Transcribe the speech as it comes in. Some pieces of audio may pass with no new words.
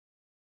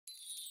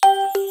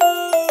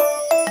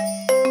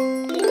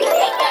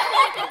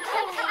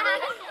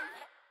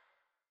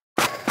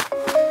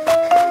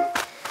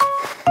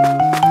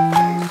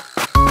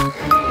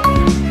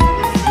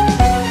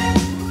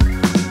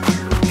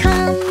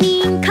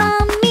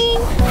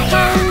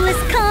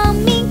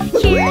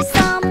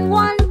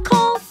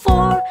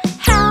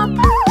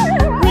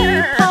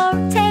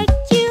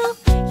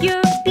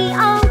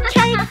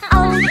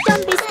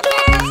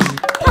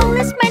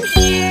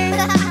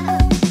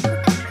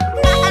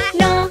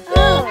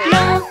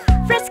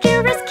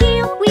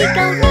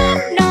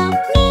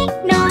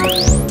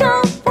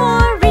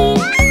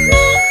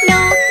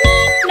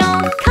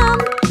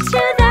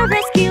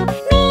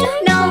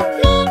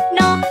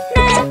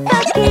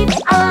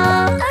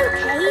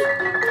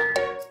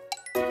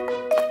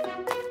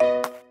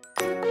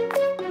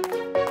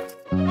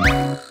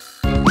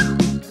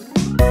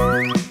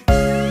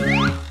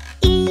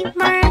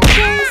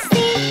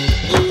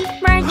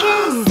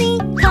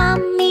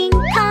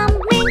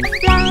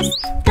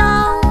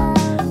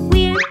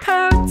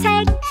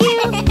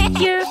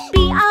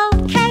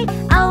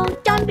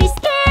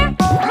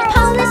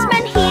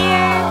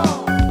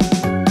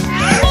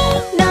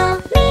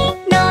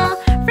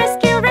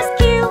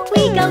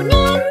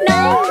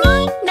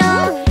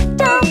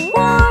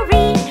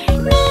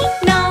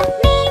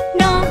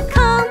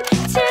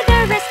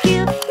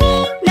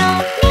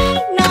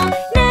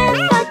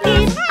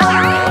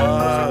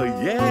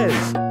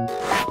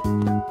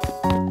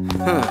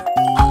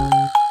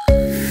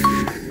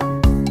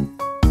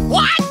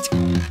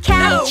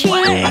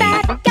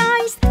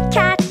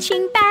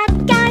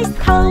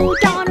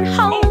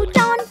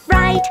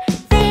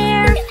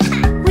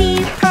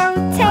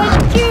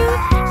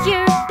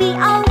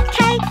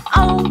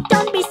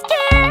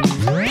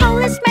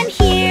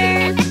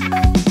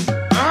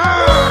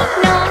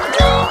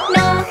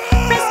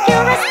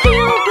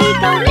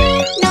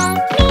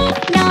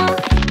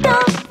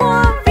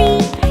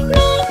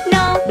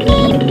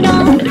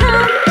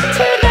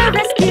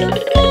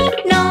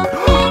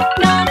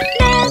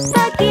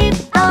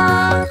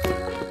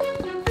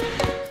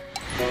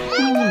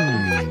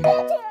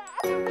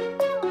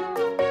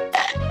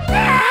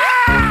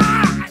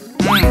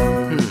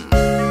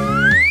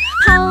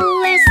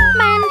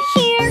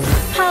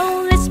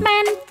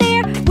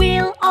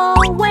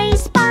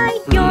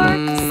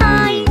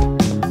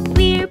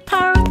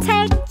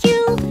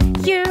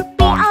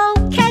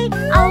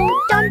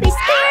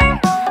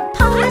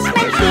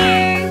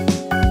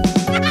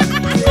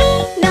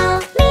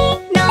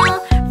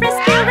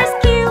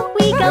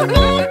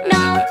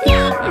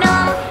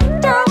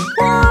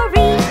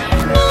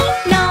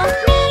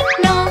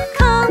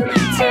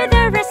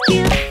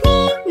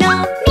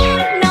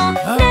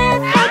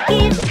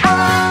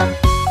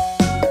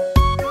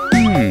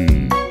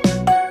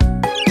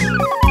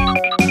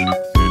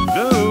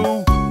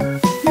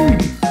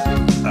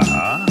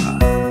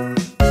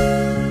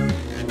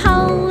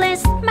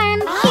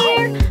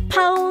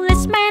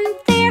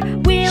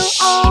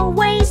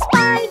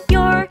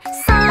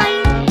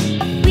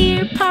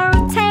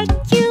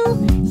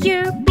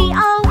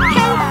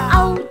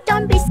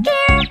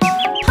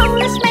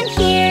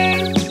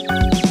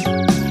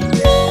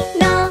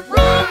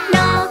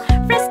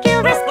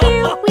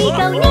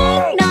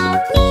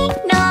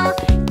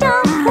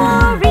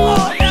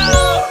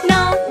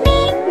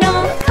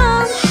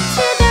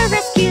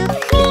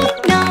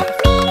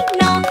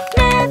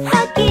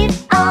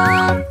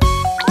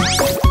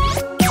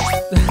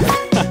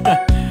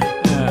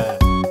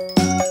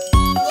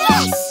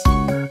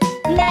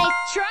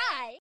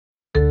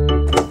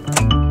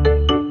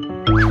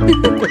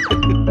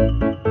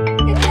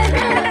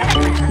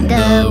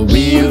The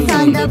wheels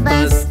on the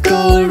bus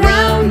go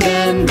round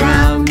and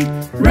round,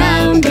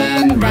 round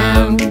and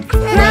round,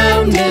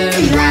 round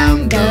and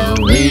round. The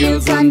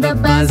wheels on the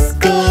bus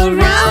go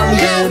round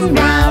and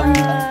round,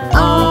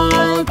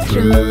 all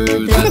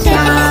through the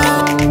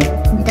town.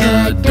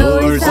 The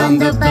doors on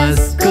the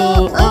bus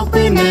go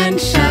open and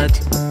shut,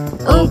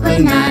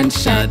 open and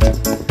shut,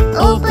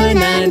 open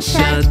and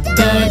shut.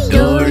 The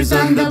doors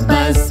on the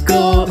bus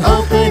go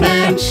open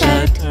and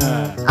shut,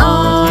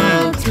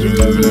 all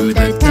through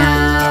the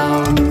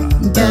town.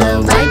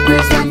 The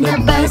wipers on the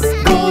bus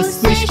go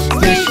swish,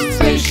 swish,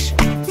 swish,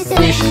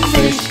 swish,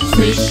 swish,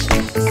 swish,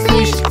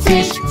 swish,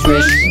 swish,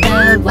 swish.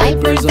 The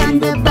wipers on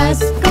the bus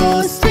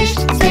go swish,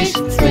 swish,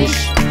 swish,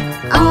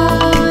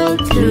 all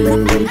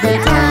through the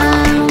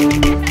town.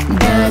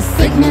 The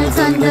signals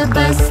on the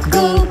bus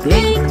go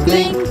blink,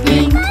 blink,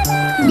 blink,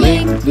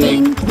 blink,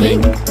 blink,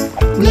 blink,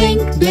 blink,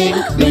 blink,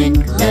 blink.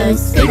 The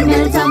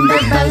signals on the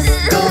bus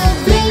go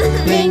blink,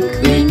 blink,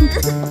 blink,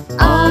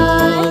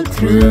 all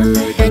through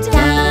the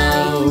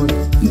town.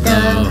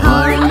 The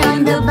horn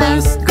on the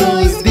bus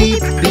goes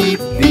beep, beep,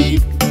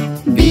 beep,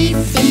 beep,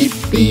 beep,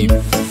 beep,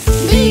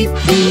 beep,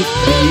 beep,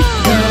 beep.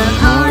 The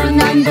horn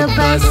on the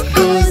bus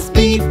goes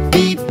beep,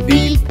 beep,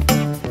 beep,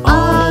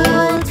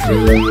 all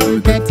through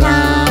the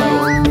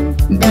town.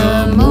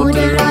 The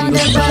motor on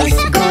the bus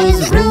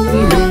goes vroom,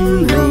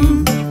 vroom,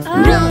 vroom,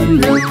 vroom,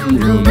 vroom,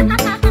 vroom,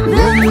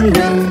 vroom,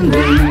 vroom,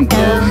 vroom.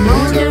 The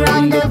motor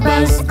on the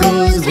bus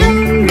goes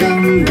vroom,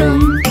 vroom,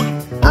 vroom,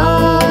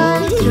 all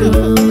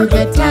through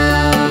the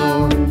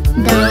town.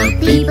 The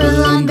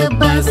people on the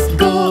bus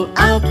go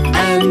up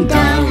and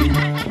down,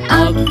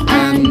 up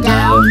and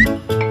down,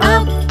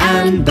 up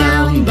and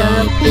down.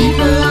 The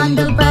people on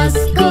the bus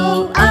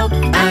go up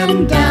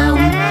and down,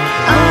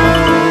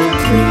 all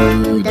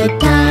through the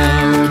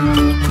town.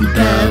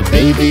 The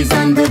babies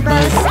on the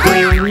bus go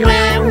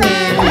wah,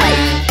 wah,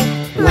 wah,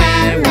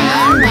 wah, wah,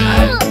 wah,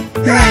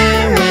 wah,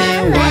 wah,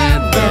 wah.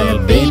 The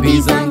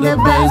babies on the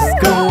bus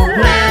go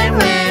wah,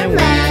 wah,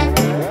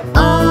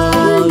 wah,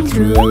 all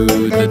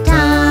through the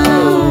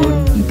town.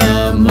 The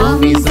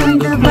mommies on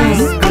the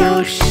bus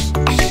go shh,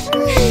 shh,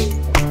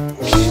 shh,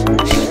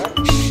 shh,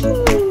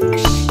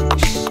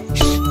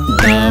 shh.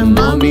 The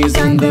mommies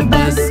on the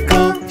bus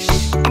go shh,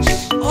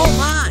 shh, Oh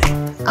my!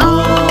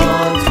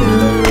 all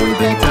through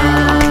the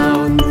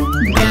town.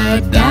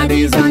 The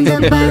daddies on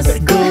the bus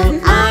go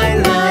I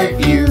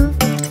love you,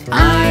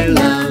 I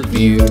love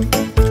you,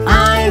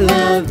 I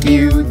love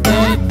you.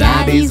 The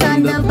daddies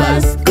on the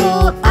bus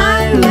go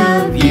I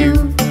love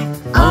you,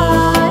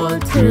 all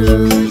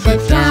through the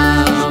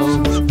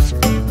town.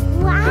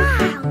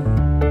 Wow!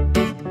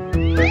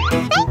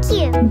 Thank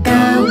you!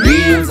 The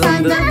wheels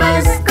on the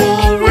bus go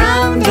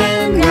round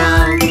and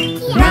round,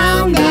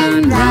 round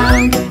and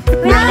round,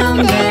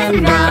 round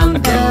and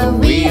round. The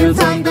wheels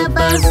on the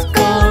bus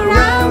go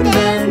round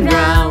and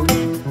round,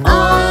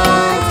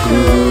 all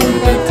through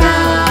the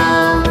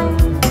town.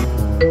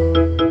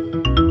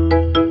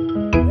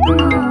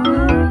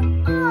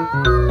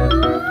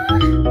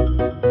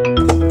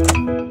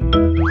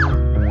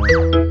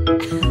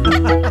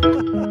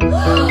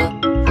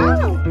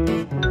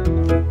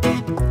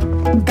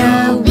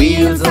 The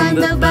wheels on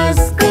the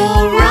bus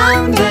go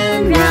round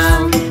and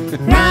round,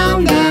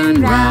 round and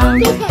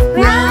round,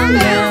 round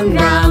and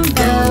round.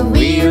 The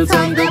wheels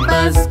on the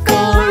bus go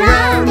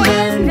round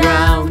and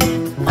round,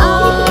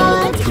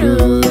 all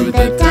through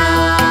the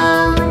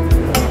town.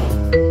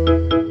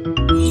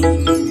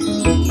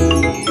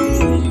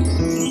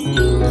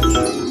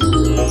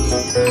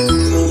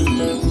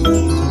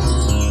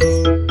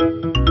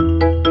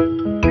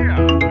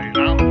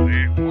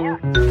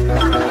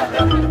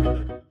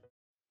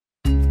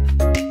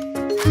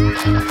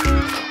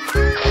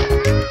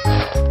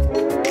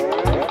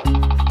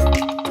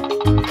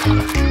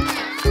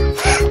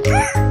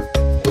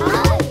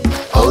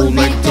 Old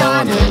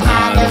MacDonald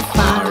had a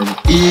farm,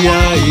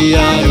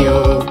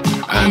 E-I-E-I-O.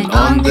 And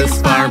on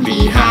this farm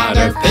he had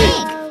a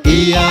pig,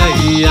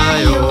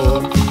 E-I-E-I-O.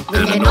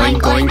 And an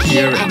oink oink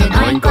here and an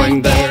oink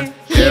oink there,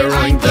 here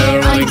oink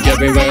there oink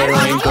everywhere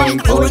oink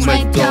oink. Old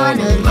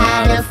MacDonald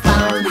had a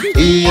farm,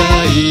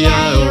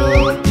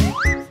 E-I-E-I-O.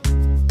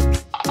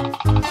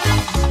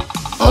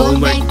 Old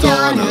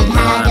MacDonald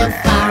had a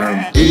farm,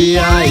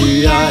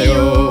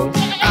 E-I-E-I-O.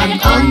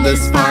 And on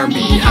this farm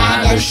he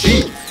had a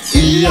sheep,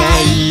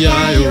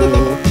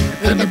 E-I-E-I-O.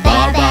 And a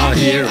ba-ba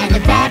here and a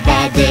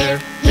ba-ba there,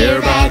 here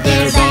ba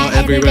there ba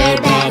everywhere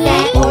ba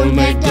ba. Old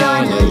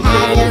MacDonald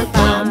had a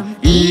farm,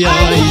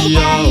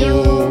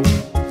 E-I-E-I-O.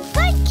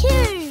 Thank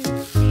you!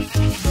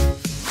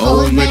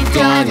 Old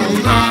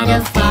MacDonald had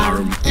a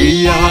farm,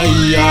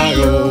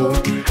 E-I-E-I-O.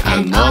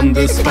 And on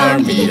this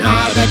farm he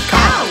had a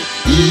cow,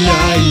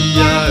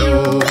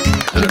 E-I-E-I-O.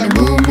 And a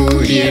moo-moo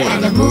here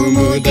and a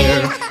moo-moo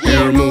there,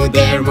 here moo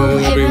there moo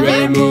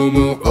everywhere moo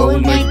moo.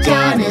 Old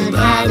MacDonald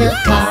had a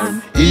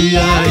farm,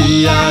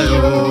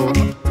 E-I-E-I-O.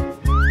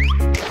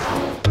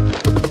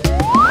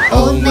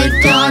 Old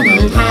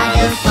MacDonald had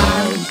a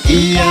farm,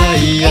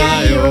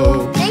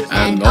 E-I-E-I-O.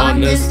 And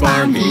on this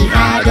farm he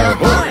had a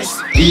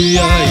horse.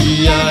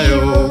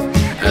 E-I-E-I-O.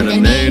 And a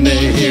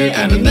neigh-neigh here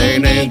and a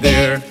neigh-neigh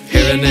there.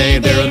 Here a neigh,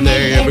 there a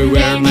neigh,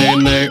 everywhere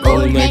neigh-neigh.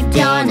 Old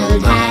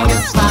MacDonald had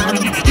a farm.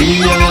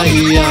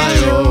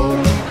 E-I-E-I-O.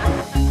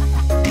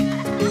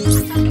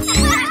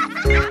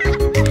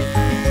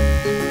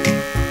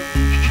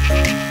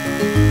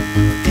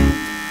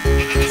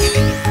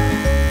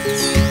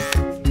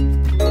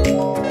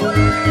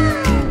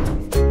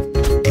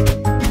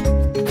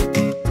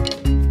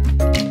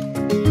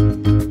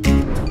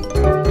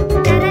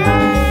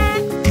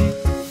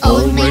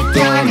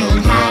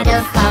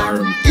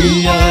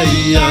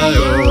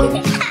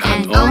 E-I-E-I-O.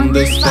 And on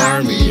this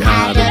farm he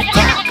had a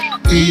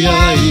duck.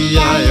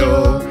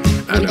 E-I-E-I-o.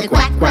 And a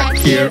quack quack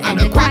here and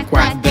a quack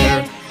quack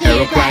there.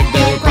 Here a quack,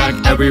 there a quack,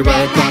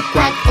 everywhere quack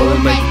quack.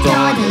 Old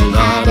MacDonald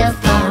had a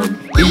farm.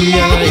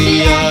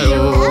 E-I-E-I-o.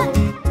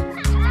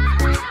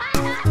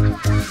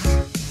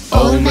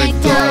 Old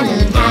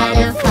MacDonald had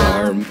a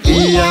farm.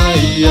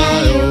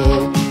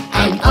 E-I-E-I-O.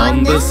 And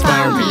on this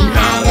farm he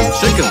had a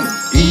chicken.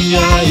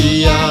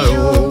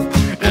 E-I-E-I-o.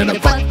 And a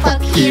buck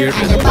buck here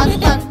and a buck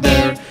buck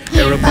there.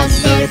 Here a buck,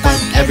 there a buck,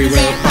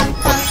 everywhere buck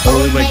buck.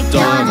 Old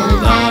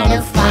MacDonald had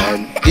a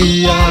farm.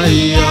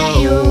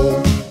 E-I-E-I-O.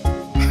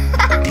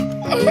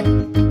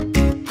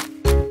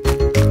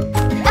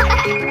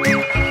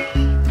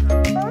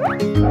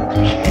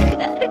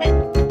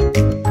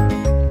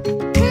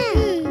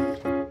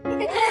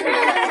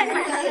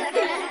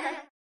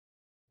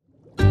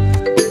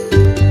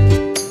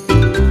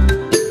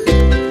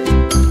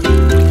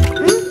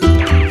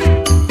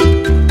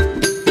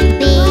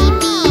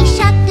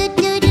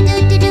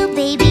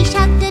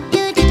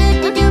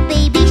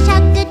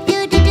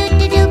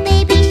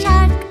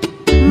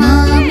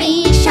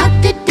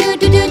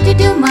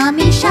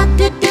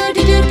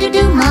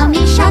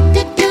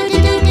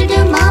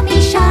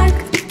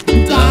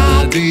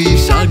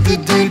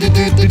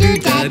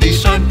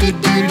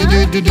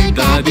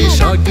 Daddy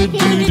shark,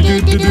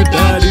 do-do-do-do-do,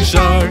 Daddy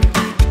shark.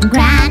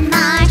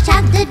 Grandma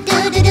shark,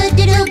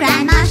 do-do-do-do-do,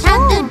 Grandma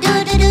shark,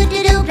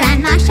 do-do-do-do-do,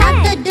 Grandma shark,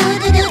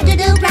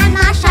 do-do-do-do-do,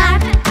 Grandma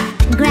shark.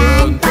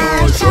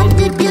 Grandpa shark,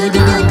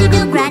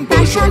 do-do-do-do-do,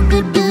 Grandpa shark,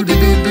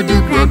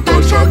 do-do-do-do-do,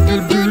 Grandpa shark,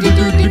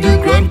 do-do-do-do-do,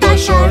 Grandpa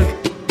shark.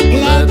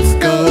 Let's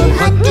go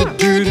hunt,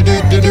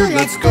 do-do-do-do-do,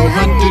 let's go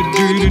hunt,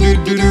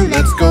 do-do-do-do-do,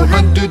 let's go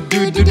hunt,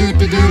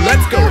 do-do-do-do-do,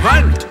 let's go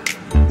hunt.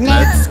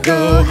 Let's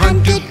go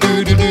hunt,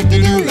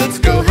 do-do-do-do-do, let's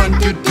go hunt,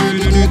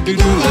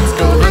 do-do-do-do-do, let's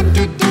go hunt,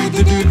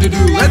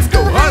 do-do-do-do-do, let's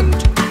go hunt.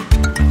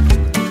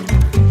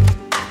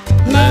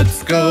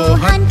 Let's go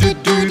hunt,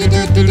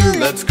 do-do-do-do-do,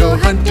 let's go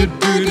hunt,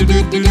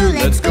 do-do-do-do-do,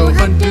 let's go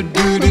hunt,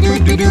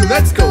 do-do-do-do-do,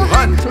 let's go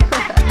hunt.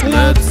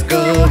 Let's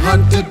go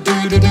hunt,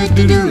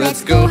 do-do-do-do-do,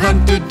 let's go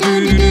hunt,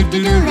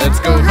 do-do-do-do-do, let's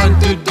go hunt,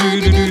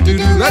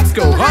 do-do-do-do-do, let's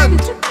go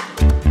hunt.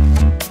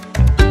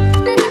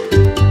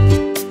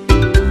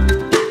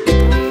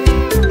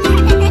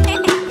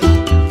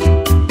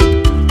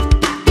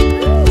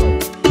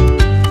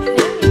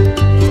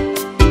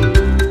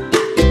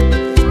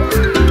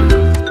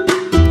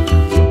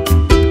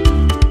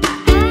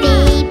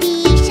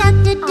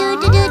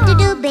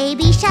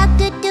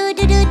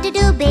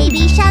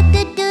 Baby shark,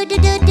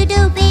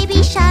 do-do-do-do-do,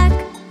 baby shark.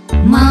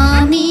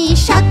 Mommy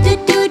shark,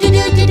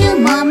 do-do-do-do-do,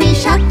 mommy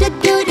shark,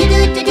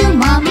 do-do-do-do-do,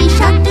 mommy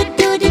shark,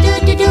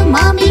 do-do-do-do-do,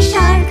 mommy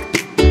shark.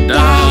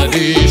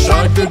 Daddy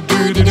shark,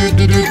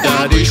 do-do-do-do-do,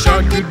 Daddy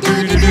shark,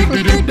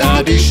 do-do-do-do-do,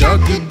 Daddy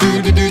shark,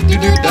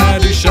 do-do-do-do-do,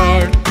 Daddy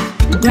shark.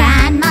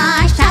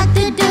 Grandma shark,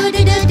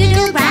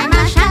 do-do-do-do-do,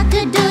 Grandma shark,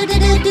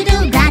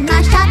 do-do-do-do-do,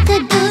 Grandma shark,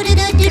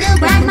 do-do-do-do-do,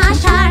 Grandma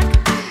shark.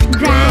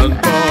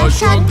 Grandpa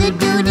shark,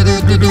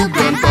 do-do-do-do-do,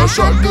 Grandpa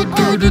shark,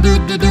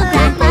 do-do-do-do-do,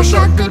 Grandpa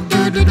shark,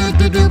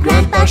 do-do-do-do-do,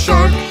 Grandpa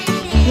shark.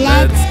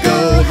 Let's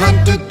go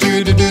hunt,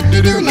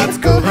 do-do-do-do-do, let's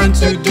go hunt,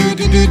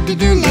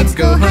 do-do-do-do-do, let's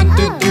go hunt,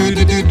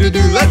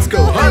 do-do-do-do-do, let's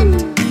go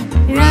hunt.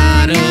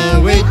 Run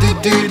away,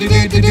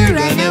 do-do-do-do-do,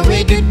 run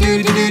away,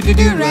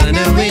 do-do-do-do-do, run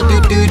away,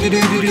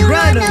 do-do-do-do-do,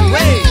 run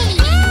away.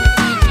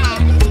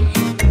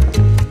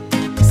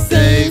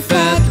 Safe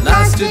at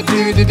last,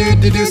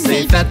 do-do-do-do-do,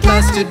 safe at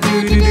last,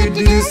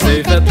 do-do-do-do-do,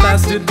 safe at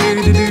last,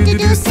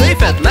 do-do-do-do-do,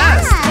 safe at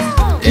last.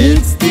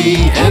 It's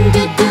the end,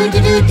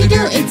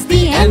 do-do-do-do-do, it's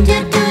the end,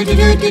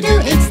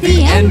 do-do-do-do-do, it's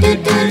the end,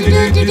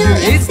 do-do-do-do-do,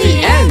 it's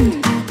the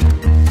end.